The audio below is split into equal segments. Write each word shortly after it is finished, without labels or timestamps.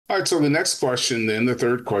All right, so the next question, then, the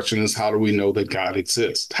third question is, how do we know that God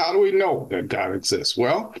exists? How do we know that God exists?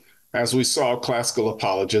 Well, as we saw, classical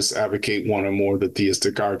apologists advocate one or more of the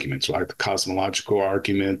theistic arguments, right? The cosmological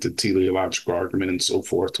argument, the teleological argument, and so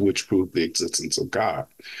forth, which prove the existence of God.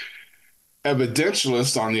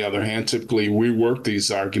 Evidentialists, on the other hand, typically rework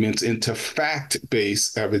these arguments into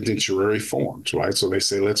fact-based evidentiary forms, right? So they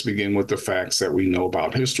say, let's begin with the facts that we know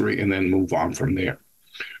about history and then move on from there.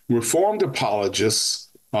 Reformed apologists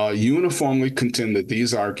uniformly contend that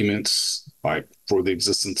these arguments, like for the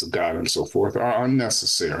existence of God and so forth, are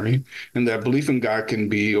unnecessary, and that belief in God can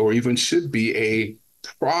be, or even should be, a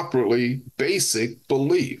properly basic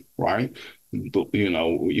belief, right?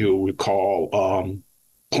 You'll recall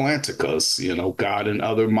Planticus, God and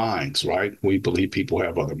other minds, right? We believe people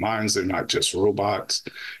have other minds. They're not just robots.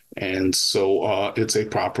 And so it's a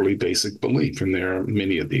properly basic belief. And there are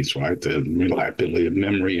many of these, right? The reliability of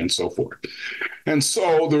memory and so forth. And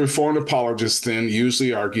so the Reformed apologists then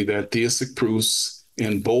usually argue that theistic proofs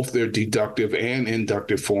in both their deductive and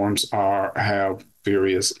inductive forms have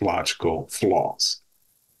various logical flaws.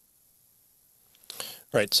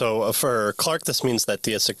 Right. So for Clark, this means that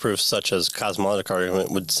theistic proofs such as cosmological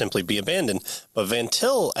argument would simply be abandoned. But Van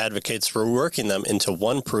Til advocates for working them into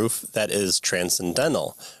one proof that is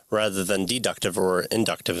transcendental rather than deductive or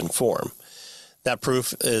inductive in form. That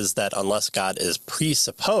proof is that unless God is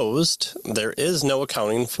presupposed, there is no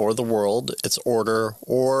accounting for the world, its order,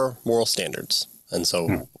 or moral standards. And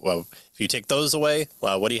so, well, if you take those away,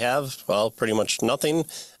 what do you have? Well, pretty much nothing,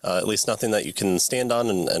 at least nothing that you can stand on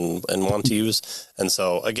and want to use. And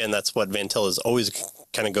so, again, that's what Van Til is always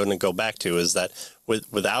kind of going to go back to, is that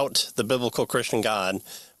without the biblical Christian God,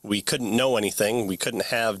 we couldn't know anything. We couldn't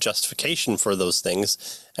have justification for those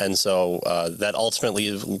things. And so that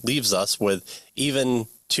ultimately leaves us with, even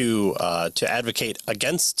to advocate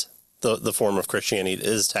against the form of Christianity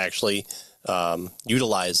is to actually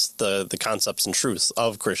utilize the concepts and truths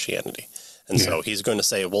of Christianity. And so he's going to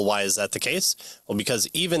say, well, why is that the case? Well, because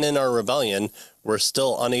even in our rebellion, we're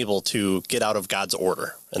still unable to get out of God's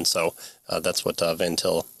order. And so that's what Van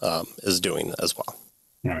Til is doing as well.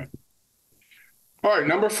 Right. All right,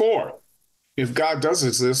 number 4. If God does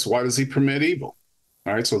exist, why does he permit evil?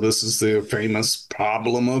 All right, so this is the famous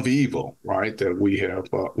problem of evil, right, that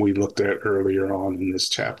we looked at earlier on in this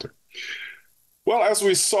chapter. Well, as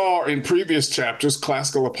we saw in previous chapters,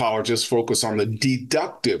 classical apologists focus on the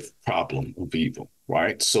deductive problem of evil,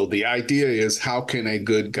 right? So the idea is, how can a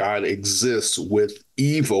good God exist with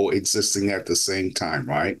evil existing at the same time,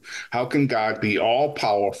 right? How can God be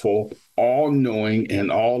all-powerful, all-knowing,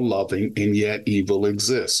 and all-loving, and yet evil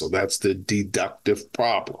exists? So that's the deductive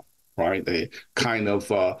problem, right?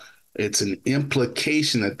 It's an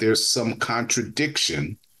implication that there's some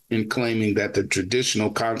contradiction in claiming that the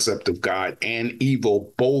traditional concept of God and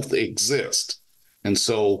evil both exist. And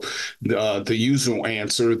so the usual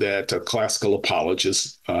answer that classical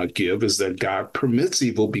apologists give is that God permits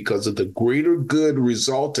evil because of the greater good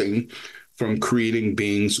resulting from creating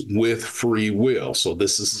beings with free will. So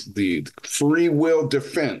this is the free will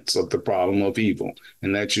defense of the problem of evil.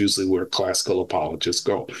 And that's usually where classical apologists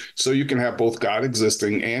go. So you can have both God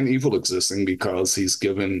existing and evil existing because he's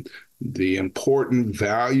given the important,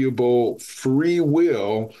 valuable free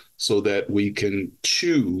will so that we can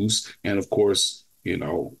choose. And of course,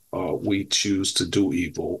 we choose to do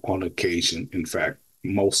evil on occasion. In fact,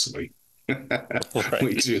 mostly. Right.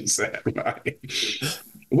 We choose that, right?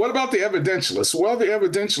 What about the evidentialist? Well, the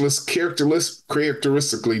evidentialist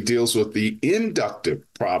characteristically deals with the inductive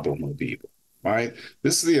problem of evil, right?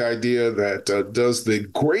 This is the idea that does the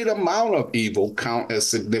great amount of evil count as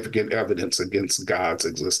significant evidence against God's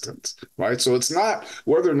existence, right? So it's not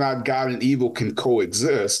whether or not God and evil can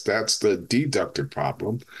coexist. That's the deductive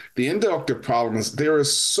problem. The inductive problem is there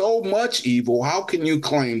is so much evil. How can you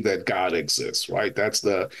claim that God exists, right? That's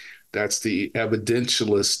the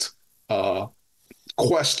evidentialist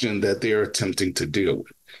question that they're attempting to deal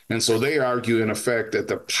with. And so they argue, in effect, that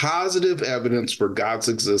the positive evidence for God's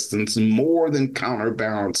existence more than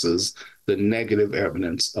counterbalances the negative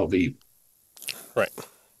evidence of evil. Right.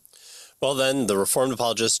 Well, then, the Reformed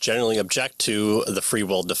apologists generally object to the free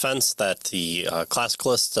will defense that the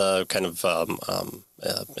classicalist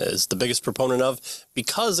is the biggest proponent of,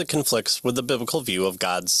 because it conflicts with the biblical view of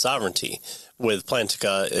God's sovereignty, with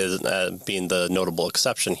Plantinga being the notable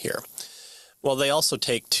exception here. Well, they also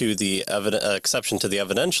take to the exception to the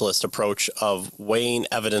evidentialist approach of weighing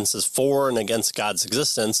evidences for and against God's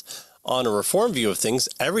existence. On a Reformed view of things,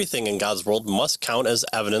 everything in God's world must count as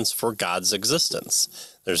evidence for God's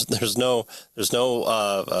existence. There's no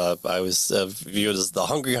I was viewed as the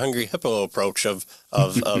hungry hippo approach of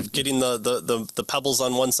getting the pebbles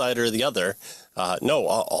on one side or the other. No,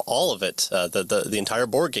 all of it, the entire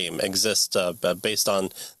board game exists based on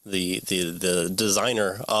the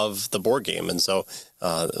designer of the board game, and so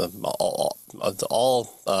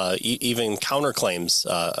even counterclaims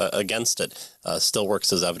against it still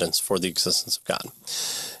works as evidence for the existence of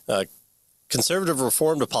God. Conservative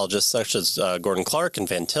Reformed apologists such as Gordon Clark and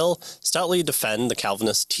Van Til stoutly defend the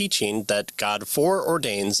Calvinist teaching that God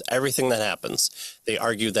foreordains everything that happens. They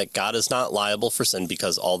argue that God is not liable for sin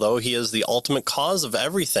because although he is the ultimate cause of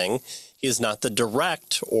everything, he is not the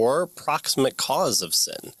direct or proximate cause of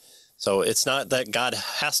sin. So it's not that God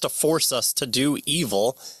has to force us to do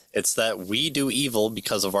evil. It's that we do evil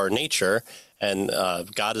because of our nature, and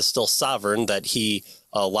God is still sovereign, that he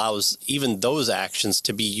allows even those actions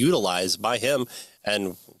to be utilized by him.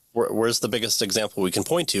 And where's the biggest example we can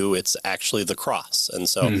point to? It's actually the cross. And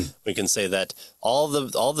so we can say that all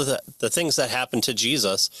the things that happened to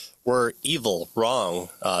Jesus were evil, wrong,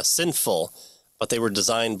 sinful, but they were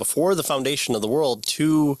designed before the foundation of the world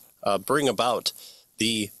to bring about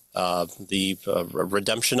the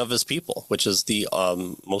redemption of his people, which is the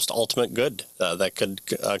most ultimate good that could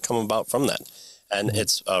come about from that. And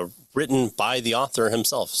it's written by the author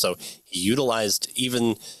himself. So he utilized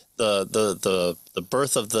even the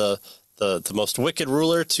birth of the most wicked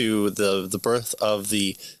ruler to the birth of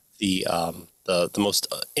the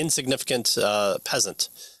most insignificant peasant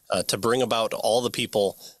to bring about all the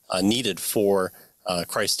people needed for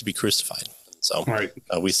Christ to be crucified. So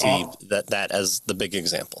we see that as the big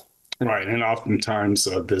example. Right. And oftentimes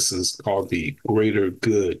this is called the greater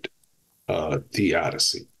good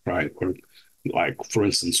theodicy, right? Or like, for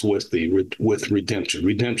instance, with redemption.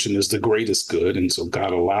 Redemption is the greatest good. And so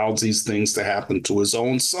God allows these things to happen to his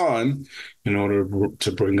own son in order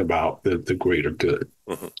to bring about the greater good.